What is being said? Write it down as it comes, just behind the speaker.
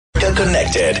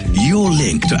Connected, your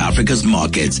link to Africa's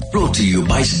markets. Brought to you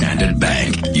by Standard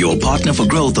Bank, your partner for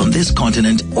growth on this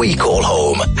continent we call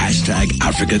home.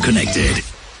 #Africa Connected.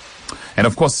 And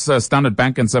of course, Standard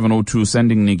Bank and 702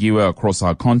 sending Nigiwe across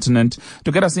our continent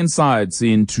to get us insights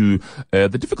into the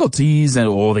difficulties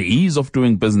or the ease of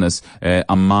doing business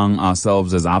among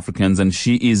ourselves as Africans. And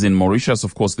she is in Mauritius,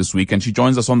 of course, this week, and she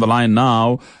joins us on the line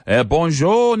now.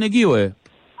 Bonjour, Nigiwe.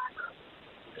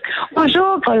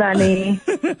 Bonjour, Xolani.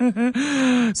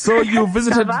 So you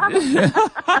visited...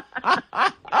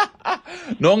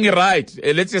 No, right.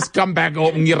 Let's just come back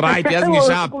home. Right. Yes,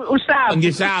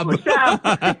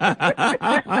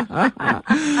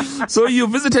 So you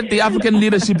visited the African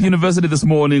Leadership University this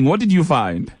morning. What did you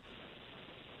find?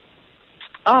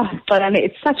 Oh, Xolani,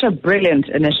 it's such a brilliant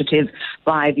initiative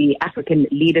by the African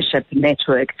Leadership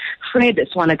Network. Fred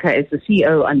Swaneker is the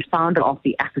CEO and founder of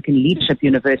the African Leadership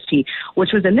University,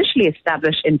 which was initially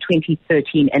established in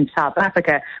 2013 in South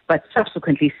Africa, but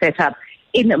subsequently set up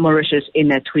in Mauritius in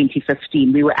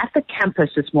 2015. We were at the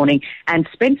campus this morning and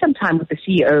spent some time with the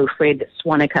CEO, Fred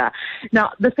Swaneker.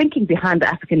 Now, the thinking behind the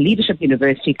African Leadership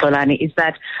University, Xolani, is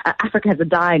that Africa has a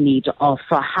dire need of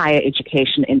higher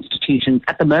education institutions.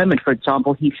 At the moment, for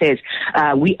example, he says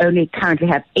we only currently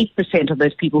have 8% of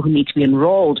those people who need to be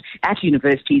enrolled at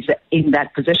universities in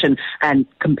that position, and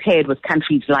compared with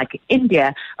countries like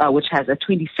India, which has a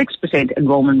 26%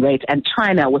 enrollment rate, and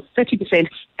China with 30%,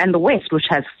 and the West, which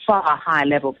has far higher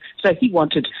levels. So he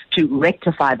wanted to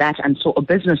rectify that and saw a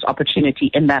business opportunity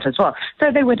in that as well.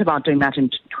 So they went about doing that in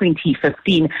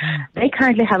 2015. They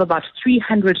currently have about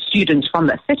 300 students from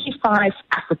the 35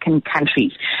 African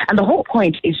countries. And the whole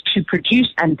point is to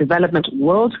produce and develop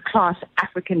world-class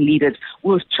African leaders,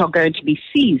 which are going to be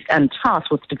seized and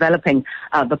tasked with developing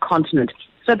the continent.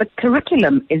 So the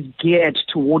curriculum is geared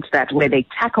towards that, where they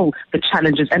tackle the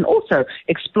challenges and also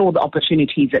explore the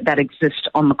opportunities that exist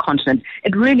on the continent.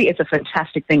 It really is a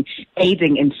fantastic thing,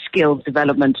 aiding in skills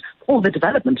development or the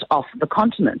development of the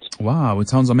continent. Wow, it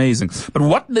sounds amazing. But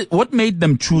what made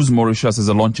them choose Mauritius as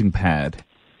a launching pad?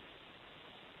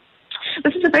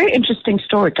 This is a very interesting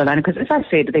story, Xolani, because as I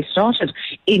said, they started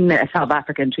in South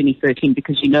Africa in 2013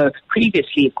 because,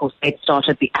 previously, of course, they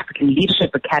started the African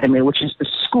Leadership Academy, which is the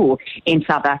school in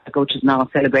South Africa, which is now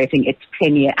celebrating its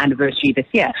 10-year anniversary this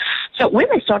year. So when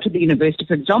they started the university,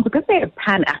 for example, because they're a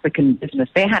pan-African business,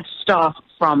 they had staff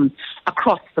from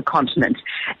across the continent,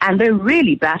 and they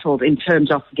really battled in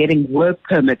terms of getting work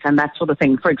permits and that sort of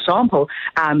thing. For example,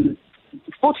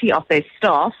 40 of their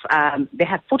staff, they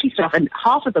had 40 staff, and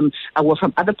half of them were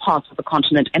from other parts of the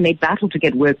continent, and they battled to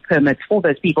get work permits for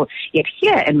those people. Yet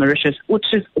here in Mauritius, which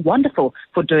is wonderful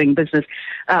for doing business,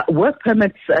 work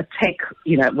permits take,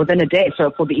 within a day.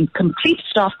 So for the complete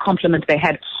staff complement, they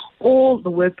had all the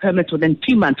work permits within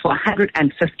 2 months for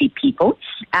 150 people.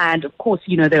 And of course,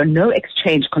 there are no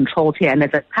exchange controls here. And as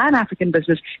a Pan-African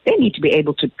business, they need to be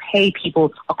able to pay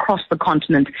people across the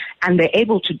continent, and they're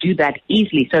able to do that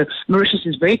easily. So Mauritius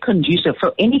is very conducive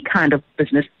for any kind of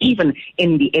business, even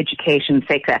in the education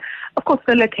sector. Of course,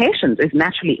 the locations is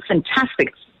naturally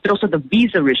fantastic, but also the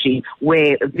visa regime,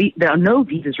 where there are no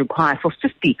visas required for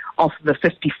 50 of the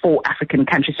 54 African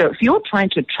countries. So if you're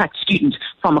trying to attract students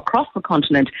from across the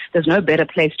continent, there's no better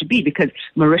place to be, because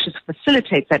Mauritius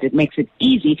facilitates that. It makes it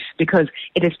easy because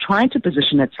it is trying to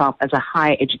position itself as a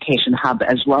higher education hub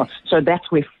as well. So that's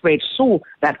where Fred saw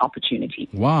that opportunity.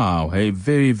 Wow. Hey,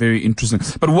 very, very interesting.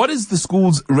 But what is the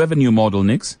school's revenue model,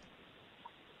 Nix?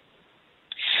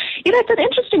 It's an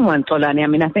interesting one,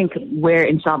 Xolani. I think where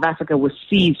in South Africa we're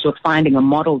seized with finding a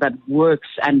model that works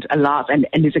and allows and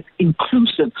is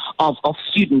inclusive of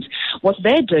students. What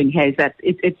they're doing here is that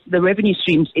it's the revenue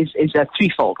streams is a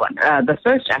threefold one. The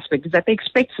first aspect is that they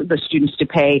expect the students to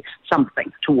pay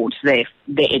something towards their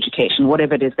education,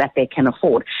 whatever it is that they can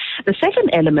afford. The second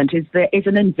element is there is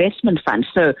an investment fund.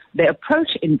 So they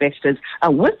approach investors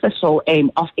with the sole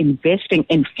aim of investing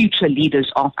in future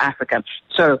leaders of Africa.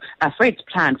 So Fred's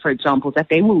plan, for example, is that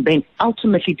they will then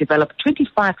ultimately develop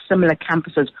 25 similar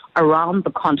campuses around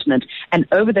the continent. And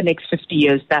over the next 50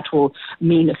 years, that will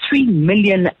mean 3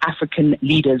 million African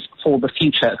leaders for the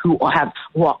future who are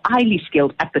highly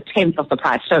skilled at the 10th of the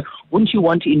price. So wouldn't you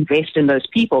want to invest in those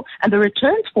people? And the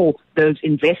returns for those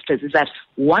investors is that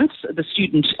once the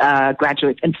student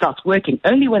graduates and starts working,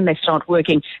 only when they start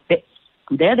working,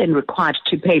 they're then required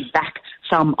to pay back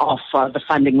some of the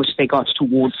funding which they got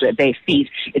towards their fees.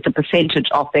 It's a percentage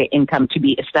of their income to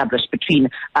be established between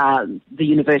the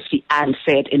university and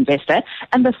said investor.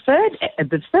 And the third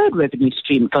revenue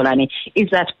stream, Xolani, is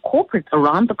that corporates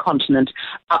around the continent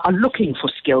are looking for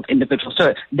skilled individuals.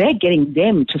 So they're getting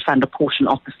them to fund a portion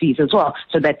of the fees as well,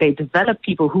 so that they develop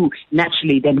people who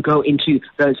naturally then go into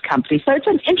those companies. So it's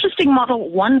an interesting model,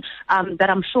 one that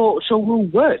I'm sure will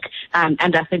work.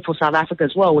 And I think for South Africa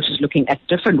as well, which is looking at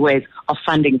different ways of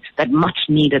funding that much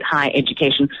needed higher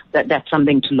education, that's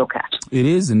something to look at. It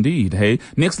is indeed. Hey,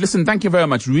 Nix, listen, thank you very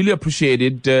much. Really appreciate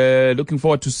it. Looking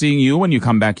forward to seeing you when you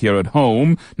come back here at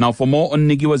home. Now, for more on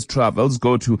Nigiwa's travels,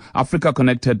 go to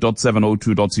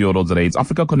africaconnected.702.co.za. It's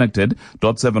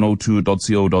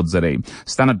africaconnected.702.co.za.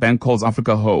 Standard Bank calls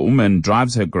Africa home and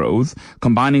drives her growth,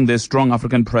 combining their strong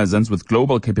African presence with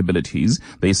global capabilities.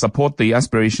 They support the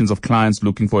aspirations of clients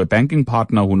looking for a banking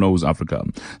partner who knows Africa.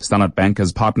 Standard Bank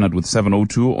has partnered with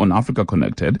 702 on Africa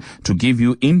Connected to give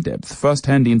you in-depth,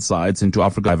 first-hand insights into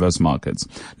Africa's diverse markets.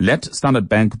 Let Standard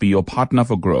Bank be your partner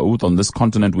for growth on this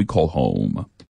continent we call home.